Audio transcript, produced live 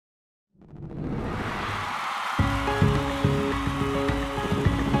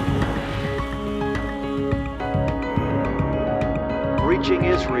reaching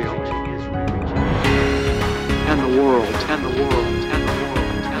Israel and the world, and the world, and the world,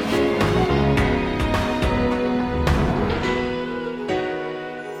 and the world.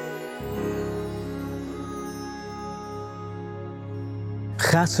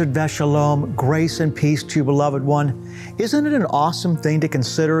 Chesed v'shalom, grace and peace to you, beloved one. Isn't it an awesome thing to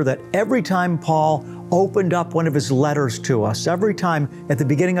consider that every time Paul opened up one of his letters to us, every time at the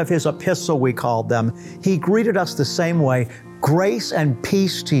beginning of his epistle, we called them, he greeted us the same way: grace and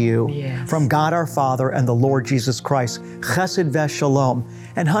peace to you from God our Father and the Lord Jesus Christ. Chesed v'shalom.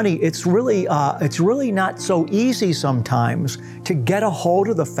 And honey, it's really not so easy sometimes to get a hold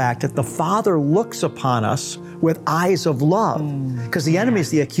of the fact that the Father looks upon us with eyes of love, because the enemy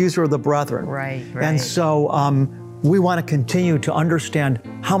is the accuser of the brethren. Right. And so we want to continue to understand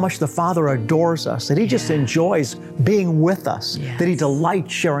how much the Father adores us, that He just enjoys being with us, that He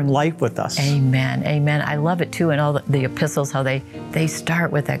delights sharing life with us. Amen. Amen. I love it too in all the epistles, how they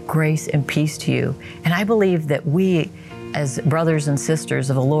start with that grace and peace to you. And I believe that we, as brothers and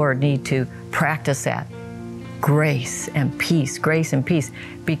sisters of the Lord, need to practice that. Grace and peace,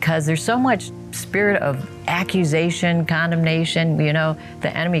 because there's so much spirit of accusation, condemnation. You know, the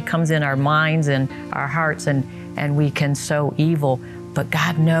enemy comes in our minds and our hearts, and we can sow evil. But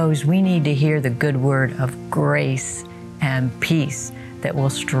God knows we need to hear the good word of grace and peace that will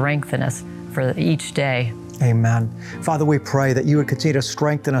strengthen us for each day. Amen. Father, we pray that you would continue to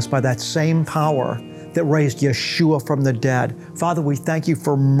strengthen us by that same power that raised Yeshua from the dead. Father, we thank you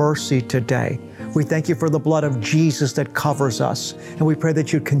for mercy today. We thank you for the blood of Jesus that covers us. And we pray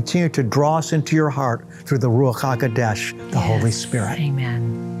that you continue to draw us into your heart through the Ruach HaKodesh, the Holy Spirit.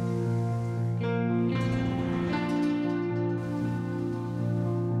 Amen.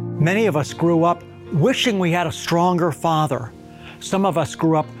 Many of us grew up wishing we had a stronger father. Some of us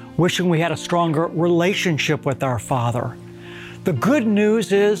grew up wishing we had a stronger relationship with our Father. The good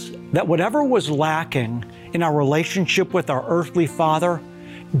news is that whatever was lacking in our relationship with our earthly Father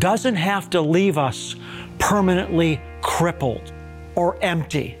doesn't have to leave us permanently crippled or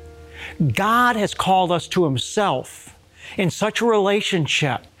empty. God has called us to Himself in such a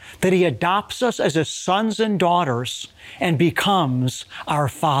relationship that He adopts us as His sons and daughters and becomes our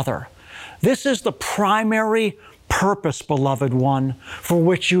Father. This is the primary purpose, beloved one, for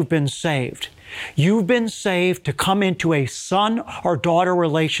which you've been saved. You've been saved to come into a son or daughter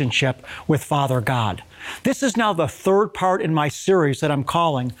relationship with Father God. This is now the third part in my series that I'm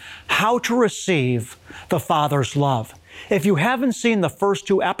calling How to Receive the Father's Love. If you haven't seen the first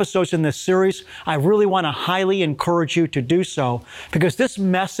 2 episodes in this series, I really want to highly encourage you to do so, because this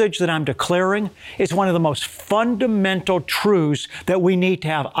message that I'm declaring is one of the most fundamental truths that we need to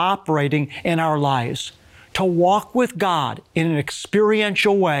have operating in our lives. To walk with God in an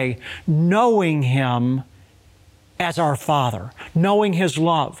experiential way, knowing Him as our Father, knowing His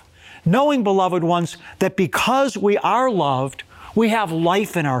love, knowing, beloved ones, that because we are loved, we have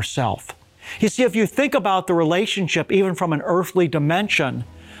life in ourselves. You see, if you think about the relationship, even from an earthly dimension,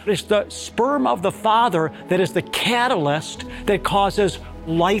 it's the sperm of the Father that is the catalyst that causes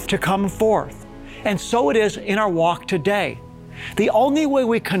life to come forth. And so it is in our walk today. The only way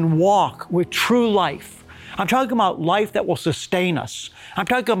we can walk with true life, I'm talking about life that will sustain us. I'm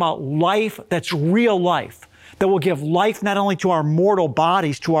talking about life that's real life, that will give life not only to our mortal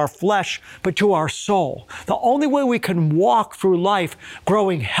bodies, to our flesh, but to our soul. The only way we can walk through life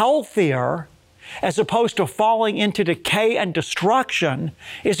growing healthier as opposed to falling into decay and destruction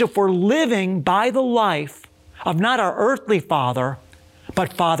is if we're living by the life of not our earthly Father,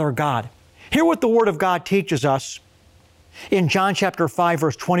 but Father God. Hear what the Word of God teaches us in John chapter 5,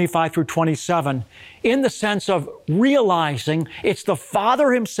 verse 25 through 27, in the sense of realizing it's the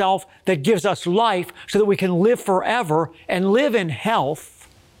Father Himself that gives us life so that we can live forever and live in health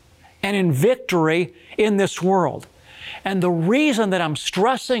and in victory in this world. And the reason that I'm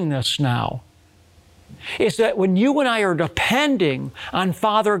stressing this now is that when you and I are depending on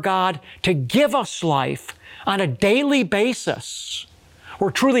Father God to give us life on a daily basis,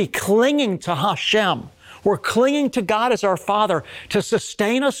 we're truly clinging to Hashem. We're clinging to God as our Father to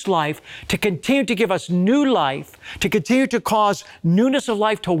sustain us life, to continue to give us new life, to continue to cause newness of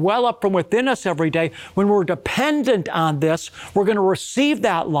life to well up from within us every day. When we're dependent on this, we're going to receive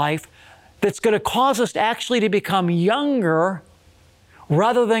that life that's going to cause us actually to become younger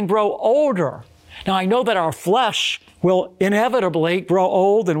rather than grow older. Now, I know that our flesh will inevitably grow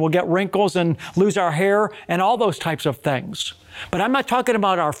old and we'll get wrinkles and lose our hair and all those types of things. But I'm not talking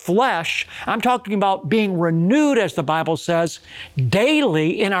about our flesh. I'm talking about being renewed, as the Bible says,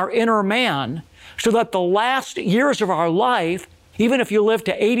 daily in our inner man, so that the last years of our life even if you live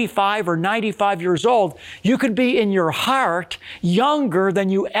to 85 or 95 years old, you could be in your heart younger than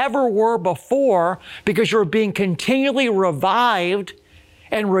you ever were before because you're being continually revived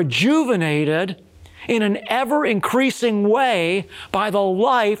and rejuvenated in an ever-increasing way by the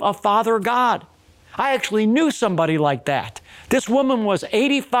life of Father God. I actually knew somebody like that. This woman was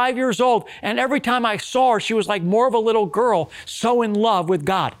 85 years old, and every time I saw her, she was like more of a little girl, so in love with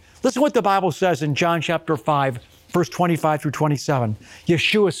God. Listen to what the Bible says in John chapter 5, verse 25 through 27.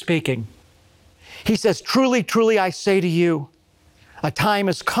 Yeshua speaking. He says, "Truly, truly, I say to you, a time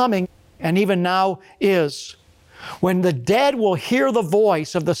is coming, and even now is, when the dead will hear the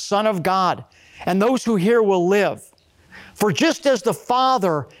voice of the Son of God, and those who hear will live. For just as the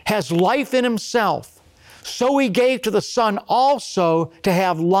Father has life in Himself, so He gave to the Son also to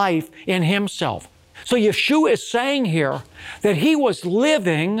have life in Himself." So Yeshua is saying here that He was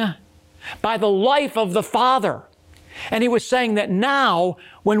living by the life of the Father. And He was saying that now,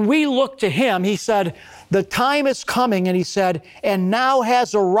 when we look to Him, He said, the time is coming, and He said, and now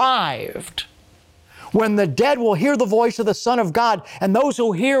has arrived, when the dead will hear the voice of the Son of God, and those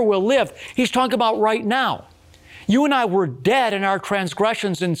who hear will live. He's talking about right now. You and I were dead in our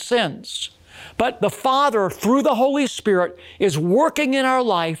transgressions and sins. But the Father, through the Holy Spirit, is working in our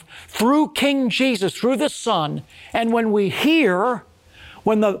life through King Jesus, through the Son. And when we hear,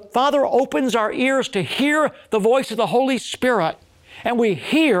 when the Father opens our ears to hear the voice of the Holy Spirit, and we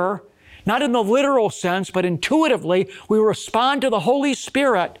hear, not in the literal sense, but intuitively, we respond to the Holy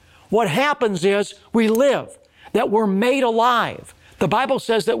Spirit, what happens is we live, that we're made alive. The Bible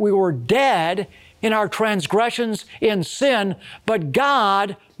says that we were dead in our transgressions in sin, but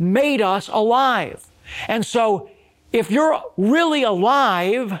God made us alive. And so if you're really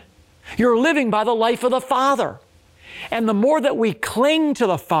alive, you're living by the life of the Father. And the more that we cling to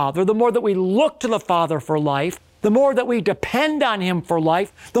the Father, the more that we look to the Father for life, the more that we depend on Him for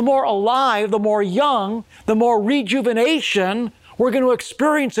life, the more alive, the more young, the more rejuvenation we're going to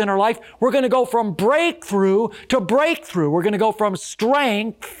experience in our life. We're going to go from breakthrough to breakthrough. We're going to go from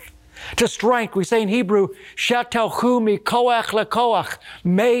strength to strength. We say in Hebrew, Shetelchu mikoach lekoach.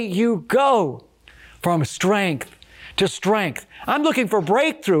 May you go from strength to strength. I'm looking for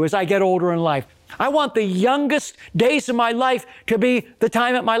breakthrough as I get older in life. I want the youngest days of my life to be the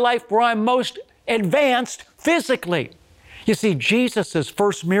time of my life where I'm most advanced physically. You see, Jesus'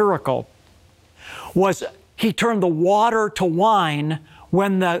 first miracle was He turned the water to wine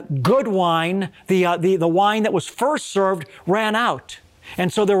when the good wine, the wine that was first served, ran out.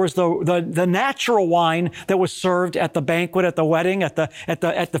 And so there was the natural wine that was served at the banquet, at the wedding, at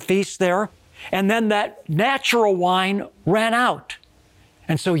the feast there. And then that natural wine ran out.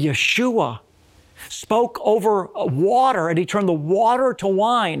 And so Yeshua spoke over water, and He turned the water to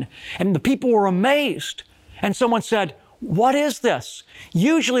wine. And the people were amazed. And someone said, "What is this?"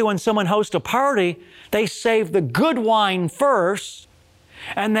 Usually when someone hosts a party, they save the good wine first,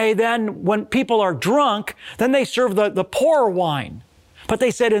 and they then, when people are drunk, then they serve the poor wine. But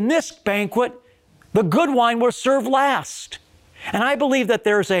they said in this banquet, the good wine was served last. And I believe that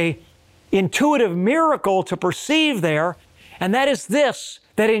there's a intuitive miracle to perceive there, and that is this,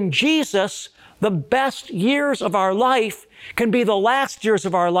 that in Jesus, the best years of our life can be the last years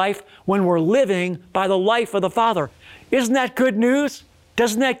of our life when we're living by the life of the Father. Isn't that good news?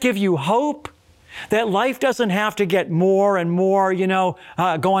 Doesn't that give you hope? That life doesn't have to get more and more,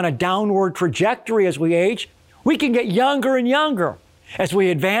 go on a downward trajectory as we age. We can get younger and younger as we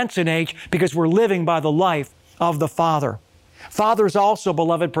advance in age because we're living by the life of the Father. Fathers also,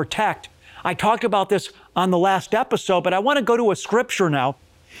 beloved, protect. I talked about this on the last episode, but I want to go to a scripture now.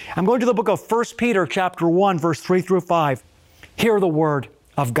 I'm going to the book of 1 Peter chapter 1, verse 3 through 5. Hear the word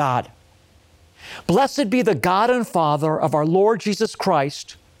of God. "Blessed be the God and Father of our Lord Jesus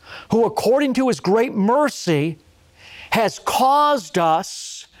Christ, who according to His great mercy has caused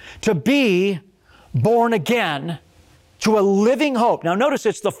us to be born again to a living hope." Now notice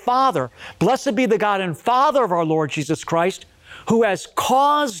it's the Father. Blessed be the God and Father of our Lord Jesus Christ, who has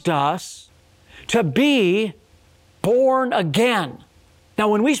caused us to be born again. Now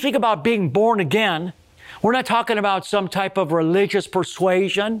when we speak about being born again, we're not talking about some type of religious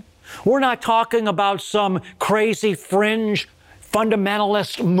persuasion. We're not talking about some crazy fringe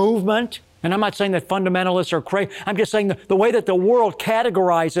fundamentalist movement. And I'm not saying that fundamentalists are crazy. I'm just saying the way that the world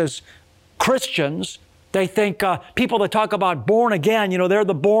categorizes Christians, they think people that talk about born again, they're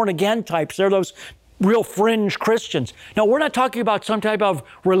the born again types. They're those real fringe Christians. No, we're not talking about some type of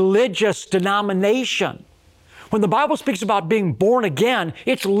religious denomination. When the Bible speaks about being born again,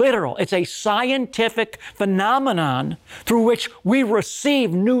 it's literal. It's a scientific phenomenon through which we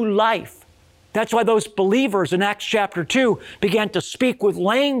receive new life. That's why those believers in Acts chapter 2 began to speak with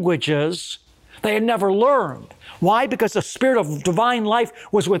languages they had never learned. Why? Because the Spirit of divine life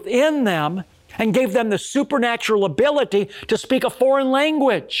was within them and gave them the supernatural ability to speak a foreign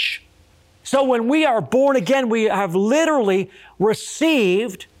language. So when we are born again, we have literally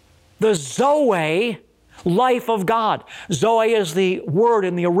received the Zoe life of God. Zoe is the word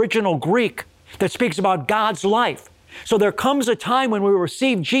in the original Greek that speaks about God's life. So there comes a time when we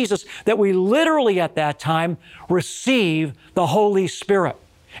receive Jesus that we literally at that time receive the Holy Spirit.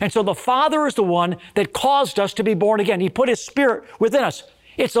 And so the Father is the one that caused us to be born again. He put His Spirit within us.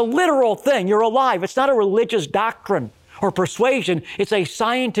 It's a literal thing. You're alive. It's not a religious doctrine or persuasion. It's a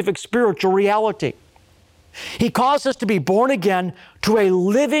scientific spiritual reality. He caused us to be born again to a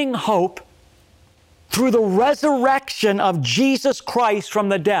living hope through the resurrection of Jesus Christ from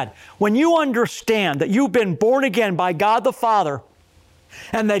the dead. When you understand that you've been born again by God the Father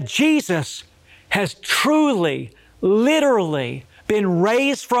and that Jesus has truly, literally been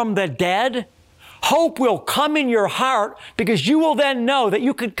raised from the dead, hope will come in your heart because you will then know that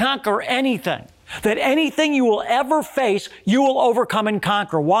you can conquer anything. That anything you will ever face, you will overcome and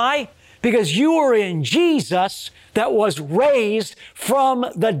conquer. Why? Because you are in Jesus that was raised from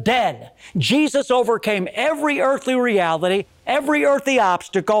the dead. Jesus overcame every earthly reality, every earthly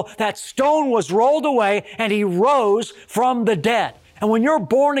obstacle. That stone was rolled away and He rose from the dead. And when you're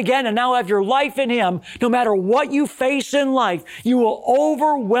born again and now have your life in Him, no matter what you face in life, you will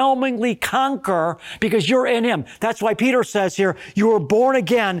overwhelmingly conquer because you're in Him. That's why Peter says here, you were born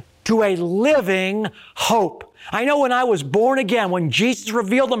again to a living hope. I know when I was born again, when Jesus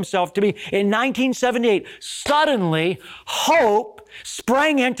revealed Himself to me in 1978, suddenly hope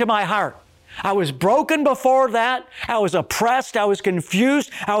sprang into my heart. I was broken before that. I was oppressed. I was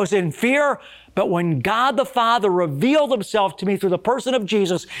confused. I was in fear. But when God the Father revealed Himself to me through the person of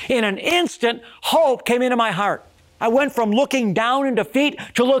Jesus, in an instant, hope came into my heart. I went from looking down in defeat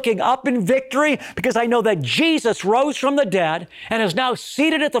to looking up in victory because I know that Jesus rose from the dead and is now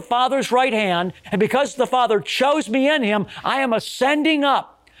seated at the Father's right hand. And because the Father chose me in Him, I am ascending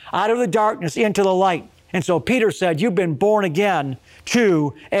up out of the darkness into the light. And so Peter said, you've been born again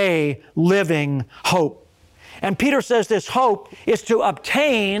to a living hope. And Peter says this hope is to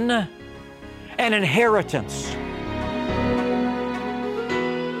obtain an inheritance.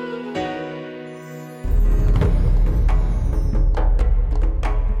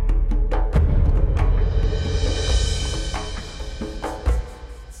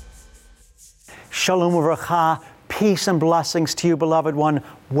 Shalom Uvracha, peace and blessings to you, beloved one.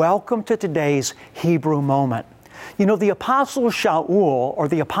 Welcome to today's Hebrew moment. You know, the Apostle Shaul, or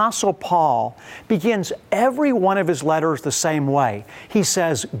the Apostle Paul, begins every one of his letters the same way. He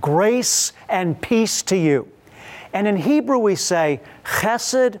says, grace and peace to you. And in Hebrew we say,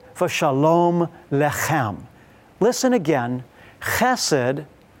 chesed v'shalom lechem. Listen again, chesed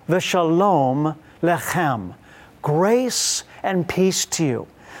v'shalom lechem. Grace and peace to you.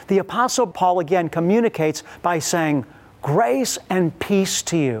 The Apostle Paul again communicates by saying, grace and peace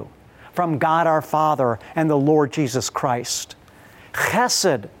to you from God our Father and the Lord Jesus Christ.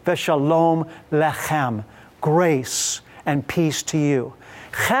 Chesed v'shalom lechem. Grace and peace to you.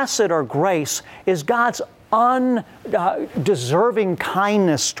 Chesed, or grace, is God's undeserving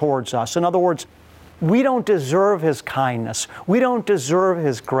kindness towards us. In other words, we don't deserve His kindness. We don't deserve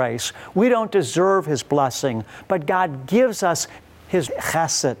His grace. We don't deserve His blessing. But God gives us His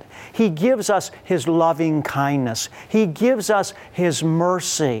chesed. He gives us His loving kindness. He gives us His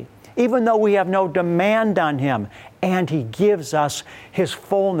mercy, even though we have no demand on Him. And He gives us His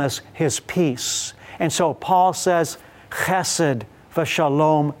fullness, His peace. And so Paul says, chesed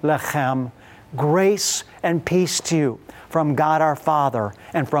v'shalom lechem. Grace and peace to you from God our Father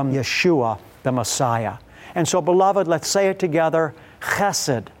and from Yeshua the Messiah. And so, beloved, let's say it together,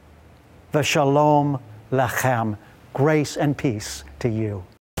 chesed v'shalom lechem. Grace and peace to you.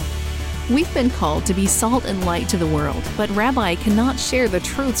 We've been called to be salt and light to the world, but Rabbi cannot share the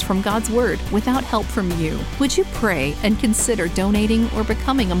truths from God's Word without help from you. Would you pray and consider donating or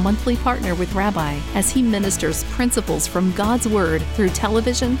becoming a monthly partner with Rabbi as he ministers principles from God's Word through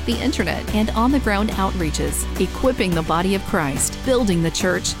television, the internet, and on-the-ground outreaches, equipping the body of Christ, building the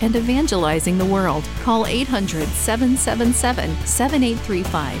church, and evangelizing the world? Call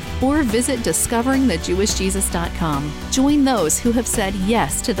 800-777-7835 or visit discoveringthejewishjesus.com. Join those who have said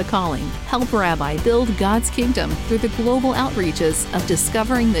yes to the calling. Help Rabbi build God's kingdom through the global outreaches of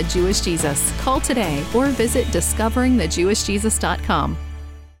Discovering the Jewish Jesus. Call today or visit discoveringthejewishjesus.com.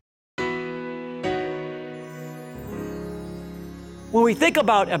 When we think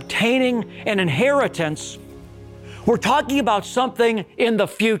about obtaining an inheritance, we're talking about something in the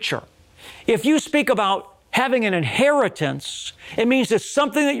future. If you speak about having an inheritance, it means it's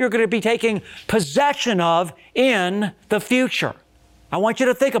something that you're going to be taking possession of in the future. I want you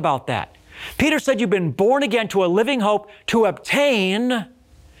to think about that. Peter said you've been born again to a living hope to obtain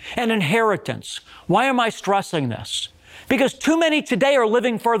an inheritance. Why am I stressing this? Because too many today are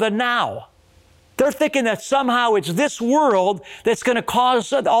living for the now. They're thinking that somehow it's this world that's going to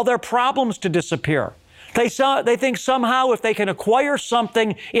cause all their problems to disappear. They think somehow if they can acquire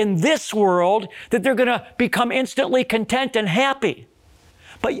something in this world that they're going to become instantly content and happy.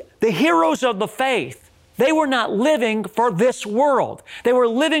 But the heroes of the faith, they were not living for this world. They were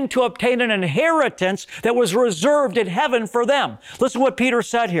living to obtain an inheritance that was reserved in heaven for them. Listen to what Peter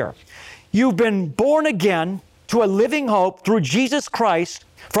said here. You've been born again to a living hope through Jesus Christ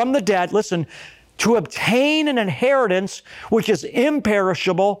from the dead, listen, to obtain an inheritance which is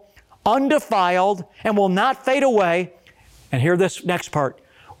imperishable, undefiled, and will not fade away. And hear this next part,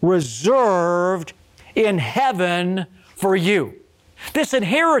 reserved in heaven for you. This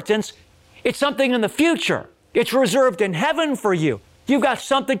inheritance, it's something in the future. It's reserved in heaven for you. You've got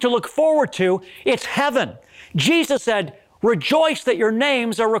something to look forward to. It's heaven. Jesus said, rejoice that your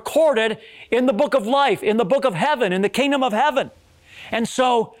names are recorded in the book of life, in the book of heaven, in the kingdom of heaven. And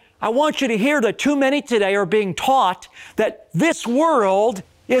so I want you to hear that too many today are being taught that this world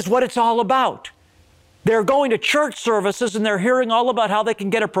is what it's all about. They're going to church services and they're hearing all about how they can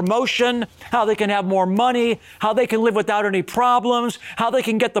get a promotion, how they can have more money, how they can live without any problems, how they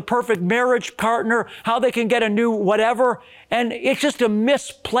can get the perfect marriage partner, how they can get a new whatever. And it's just a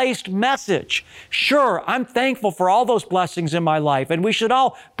misplaced message. Sure, I'm thankful for all those blessings in my life, and we should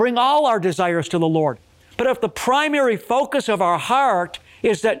all bring all our desires to the Lord. But if the primary focus of our heart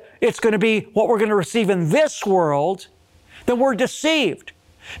is that it's going to be what we're going to receive in this world, then we're deceived.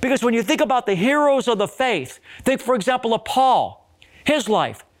 Because when you think about the heroes of the faith, think, for example, of Paul, his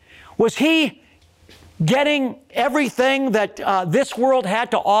life. Was he getting everything that this world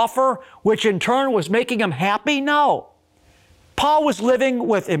had to offer, which in turn was making him happy? No. Paul was living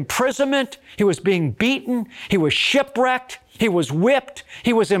with imprisonment. He was being beaten. He was shipwrecked. He was whipped.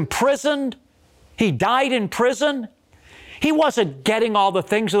 He was imprisoned. He died in prison. He wasn't getting all the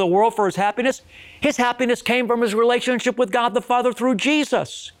things of the world for his happiness. His happiness came from his relationship with God the Father through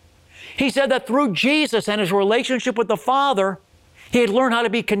Jesus. He said that through Jesus and his relationship with the Father, he had learned how to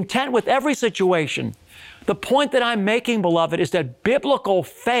be content with every situation. The point that I'm making, beloved, is that biblical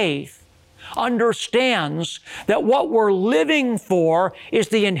faith understands that what we're living for is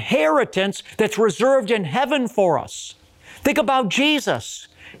the inheritance that's reserved in heaven for us. Think about Jesus.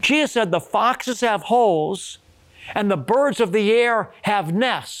 Jesus said the foxes have holes and the birds of the air have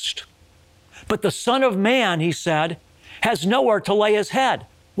nests. But the Son of Man, he said, has nowhere to lay his head.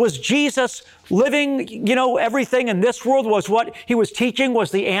 Was Jesus living, everything in this world? Was what he was teaching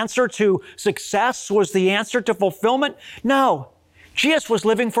was the answer to success? Was the answer to fulfillment? No. Jesus was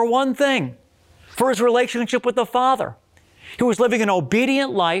living for one thing, for his relationship with the Father. He was living an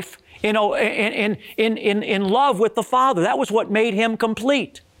obedient life in love with the Father. That was what made him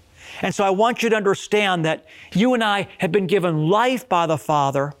complete. And so I want you to understand that you and I have been given life by the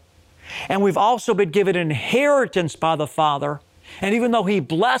Father, and we've also been given inheritance by the Father. And even though he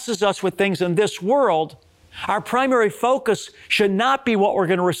blesses us with things in this world, our primary focus should not be what we're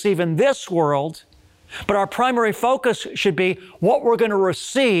going to receive in this world, but our primary focus should be what we're going to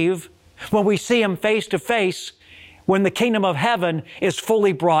receive when we see him face to face, when the kingdom of heaven is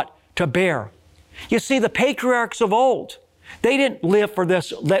fully brought to bear. You see, the patriarchs of old, they didn't live for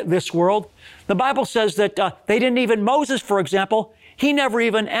this world. The Bible says that they didn't even, Moses, for example, he never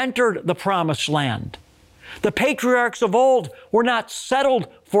even entered the promised land. The patriarchs of old were not settled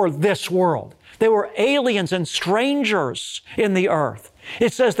for this world. They were aliens and strangers in the earth.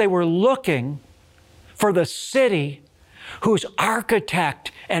 It says they were looking for the city whose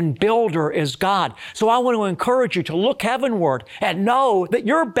architect and builder is God. So I want to encourage you to look heavenward and know that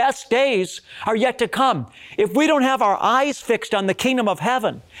your best days are yet to come. If we don't have our eyes fixed on the kingdom of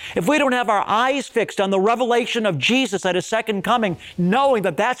heaven, if we don't have our eyes fixed on the revelation of Jesus at his second coming, knowing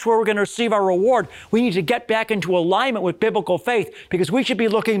that that's where we're going to receive our reward, we need to get back into alignment with biblical faith, because we should be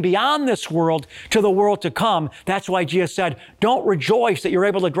looking beyond this world to the world to come. That's why Jesus said, don't rejoice that you're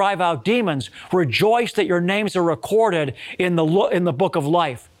able to drive out demons. Rejoice that your names are recorded in the book of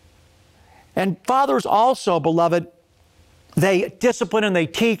life. And fathers also, beloved, they discipline and they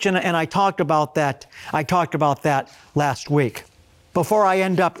teach, and I talked about that. I talked about that last week. Before I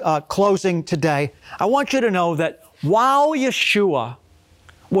end up closing today, I want you to know that while Yeshua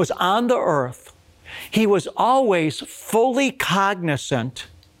was on the earth, he was always fully cognizant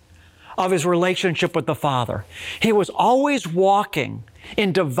of his relationship with the Father. He was always walking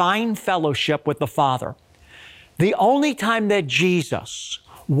in divine fellowship with the Father. The only time that Jesus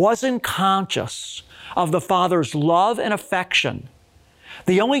wasn't conscious of the Father's love and affection,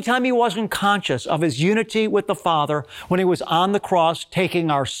 the only time he wasn't conscious of his unity with the Father, when he was on the cross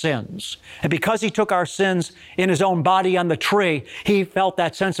taking our sins. And because he took our sins in his own body on the tree, he felt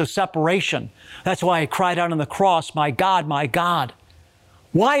that sense of separation. That's why he cried out on the cross, my God,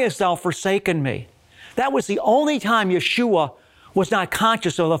 why hast thou forsaken me? That was the only time Yeshua was not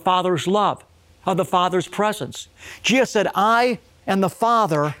conscious of the Father's love, of the Father's presence. Jesus said, I and the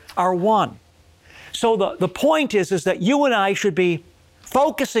Father are one. So the point is that you and I should be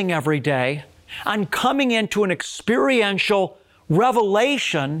focusing every day on coming into an experiential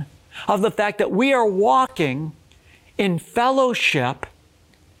revelation of the fact that we are walking in fellowship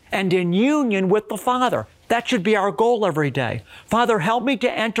and in union with the Father. That should be our goal every day. Father, help me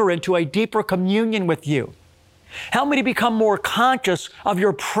to enter into a deeper communion with you. Help me to become more conscious of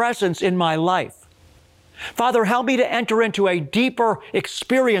your presence in my life. Father, help me to enter into a deeper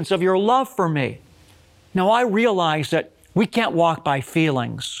experience of your love for me. Now, I realize that we can't walk by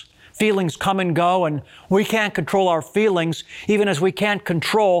feelings. Feelings come and go, and we can't control our feelings, even as we can't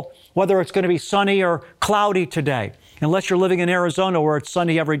control whether it's going to be sunny or cloudy today, unless you're living in Arizona where it's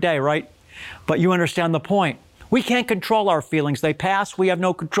sunny every day, right? But you understand the point. We can't control our feelings. They pass. We have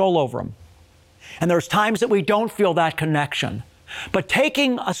no control over them. And there's times that we don't feel that connection. But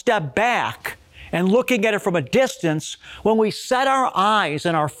taking a step back and looking at it from a distance, when we set our eyes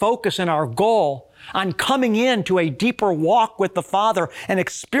and our focus and our goal on coming into a deeper walk with the Father and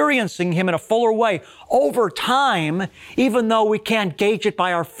experiencing Him in a fuller way over time, even though we can't gauge it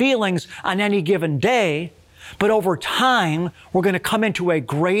by our feelings on any given day, but over time, we're going to come into a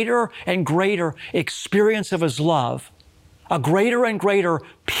greater and greater experience of His love, a greater and greater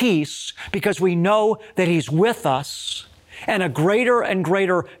peace because we know that He's with us, and a greater and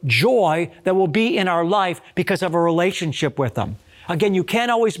greater joy that will be in our life because of a relationship with Him. Again, you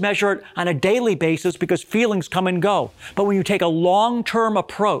can't always measure it on a daily basis because feelings come and go. But when you take a long-term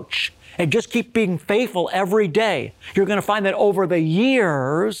approach and just keep being faithful every day, you're going to find that over the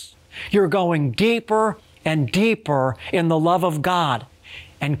years, you're going deeper and deeper in the love of God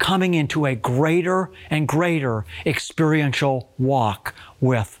and coming into a greater and greater experiential walk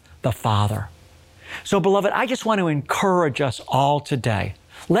with the Father. So, beloved, I just want to encourage us all today.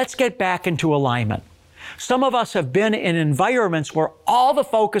 Let's get back into alignment. Some of us have been in environments where all the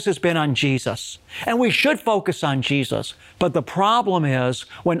focus has been on Jesus, and we should focus on Jesus. But the problem is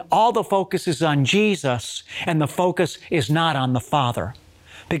when all the focus is on Jesus and the focus is not on the Father.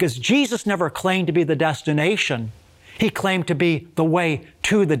 Because Jesus never claimed to be the destination. He claimed to be the way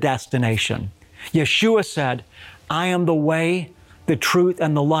to the destination. Yeshua said, I am the way, the truth,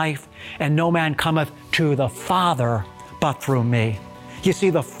 and the life, and no man cometh to the Father but through me. You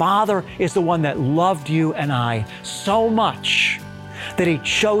see, the Father is the one that loved you and I so much that He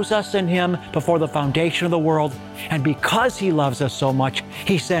chose us in Him before the foundation of the world. And because He loves us so much,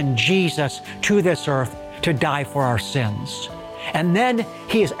 He sent Jesus to this earth to die for our sins. And then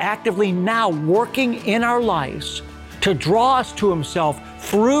He is actively now working in our lives to draw us to Himself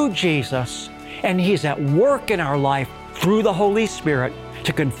through Jesus. And He's at work in our life through the Holy Spirit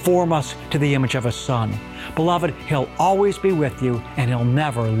to conform us to the image of His Son. Beloved, He'll always be with you, and He'll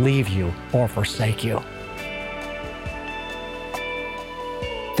never leave you or forsake you.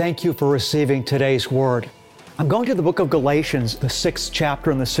 Thank you for receiving today's word. I'm going to the book of Galatians, the 6th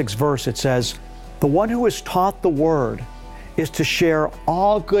chapter and the 6th verse. It says, the one who is taught the word is to share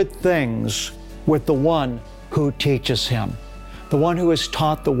all good things with the one who teaches him. The one who is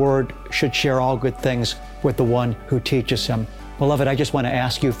taught the word should share all good things with the one who teaches him. Beloved, I just want to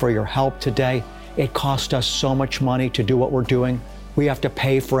ask you for your help today. It costs us so much money to do what we're doing. We have to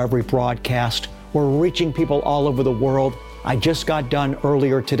pay for every broadcast. We're reaching people all over the world. I just got done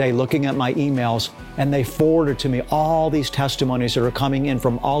earlier today looking at my emails, and they forwarded to me all these testimonies that are coming in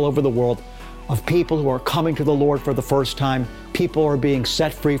from all over the world of people who are coming to the Lord for the first time. People are being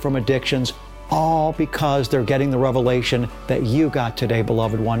set free from addictions, all because they're getting the revelation that you got today,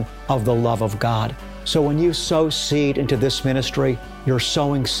 beloved one, of the love of God. So when you sow seed into this ministry, you're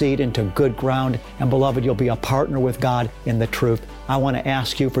sowing seed into good ground. And beloved, you'll be a partner with God in the truth. I want to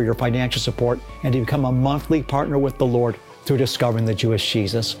ask you for your financial support and to become a monthly partner with the Lord through discovering the Jewish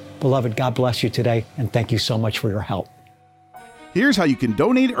Jesus. Beloved, God bless you today, and thank you so much for your help. Here's how you can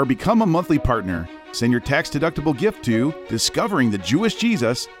donate or become a monthly partner. Send your tax-deductible gift to Discovering the Jewish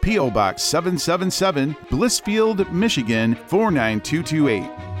Jesus, P.O. Box 777, Blissfield, Michigan 49228.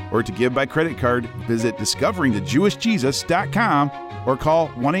 Or to give by credit card, visit discoveringthejewishjesus.com or call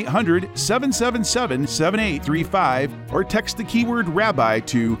 1-800-777-7835 or text the keyword Rabbi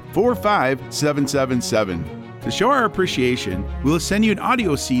to 45777. To show our appreciation, we'll send you an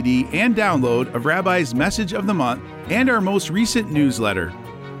audio CD and download of Rabbi's Message of the Month and our most recent newsletter.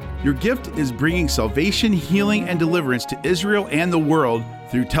 Your gift is bringing salvation, healing, and deliverance to Israel and the world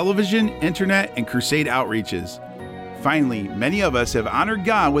through television, internet, and crusade outreaches. Finally, many of us have honored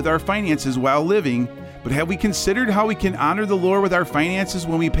God with our finances while living, but have we considered how we can honor the Lord with our finances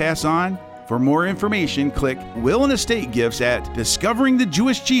when we pass on? For more information, click Will and Estate Gifts at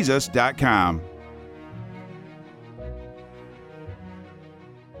discoveringthejewishjesus.com.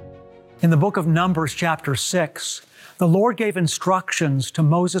 In the book of Numbers, chapter 6, the Lord gave instructions to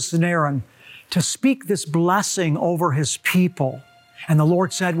Moses and Aaron to speak this blessing over His people. And the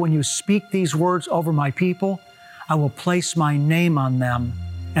Lord said, when you speak these words over my people, I will place my name on them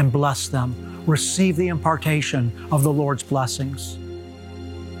and bless them. Receive the impartation of the Lord's blessings.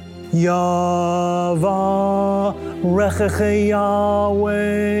 Yavarechecha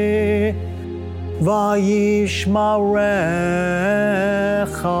Yahweh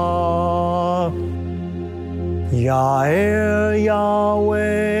vayishmarecha. Ya'er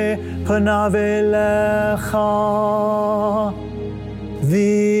Yahweh panav elecha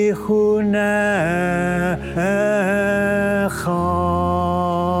vichunecha.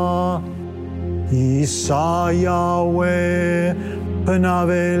 Yisa Yahweh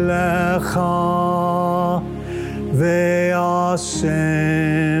panav elecha ve'asem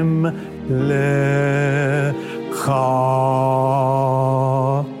lecha.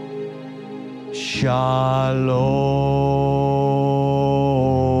 Shalom.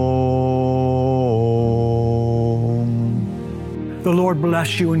 The Lord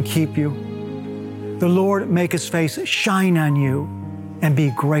bless you and keep you. The Lord make His face shine on you and be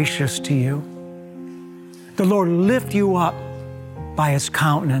gracious to you. The Lord lift you up by His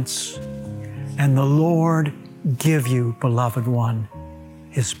countenance, and the Lord give you, beloved one,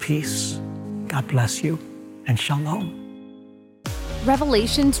 His peace. God bless you, and shalom.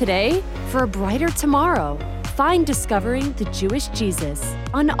 Revelation today for a brighter tomorrow. Find Discovering the Jewish Jesus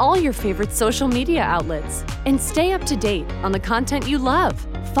on all your favorite social media outlets and stay up to date on the content you love.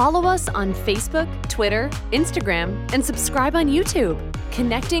 Follow us on Facebook, Twitter, Instagram, and subscribe on YouTube.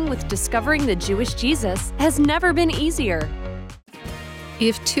 Connecting with Discovering the Jewish Jesus has never been easier.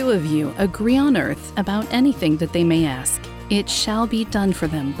 If two of you agree on earth about anything that they may ask, it shall be done for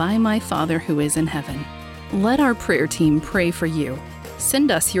them by my Father who is in heaven. Let our prayer team pray for you. Send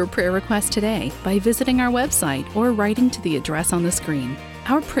us your prayer request today by visiting our website or writing to the address on the screen.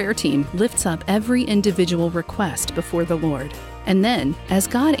 Our prayer team lifts up every individual request before the Lord. And then, as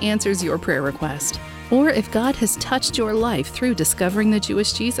God answers your prayer request, or if God has touched your life through Discovering the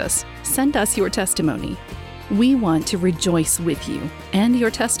Jewish Jesus, send us your testimony. We want to rejoice with you, and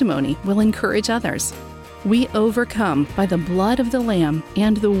your testimony will encourage others. We overcome by the blood of the Lamb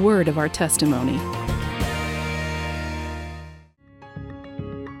and the word of our testimony.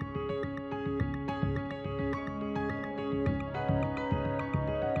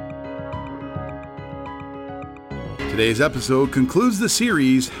 Today's episode concludes the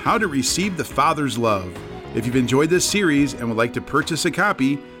series, How to Receive the Father's Love. If you've enjoyed this series and would like to purchase a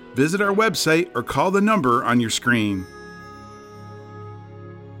copy, visit our website or call the number on your screen.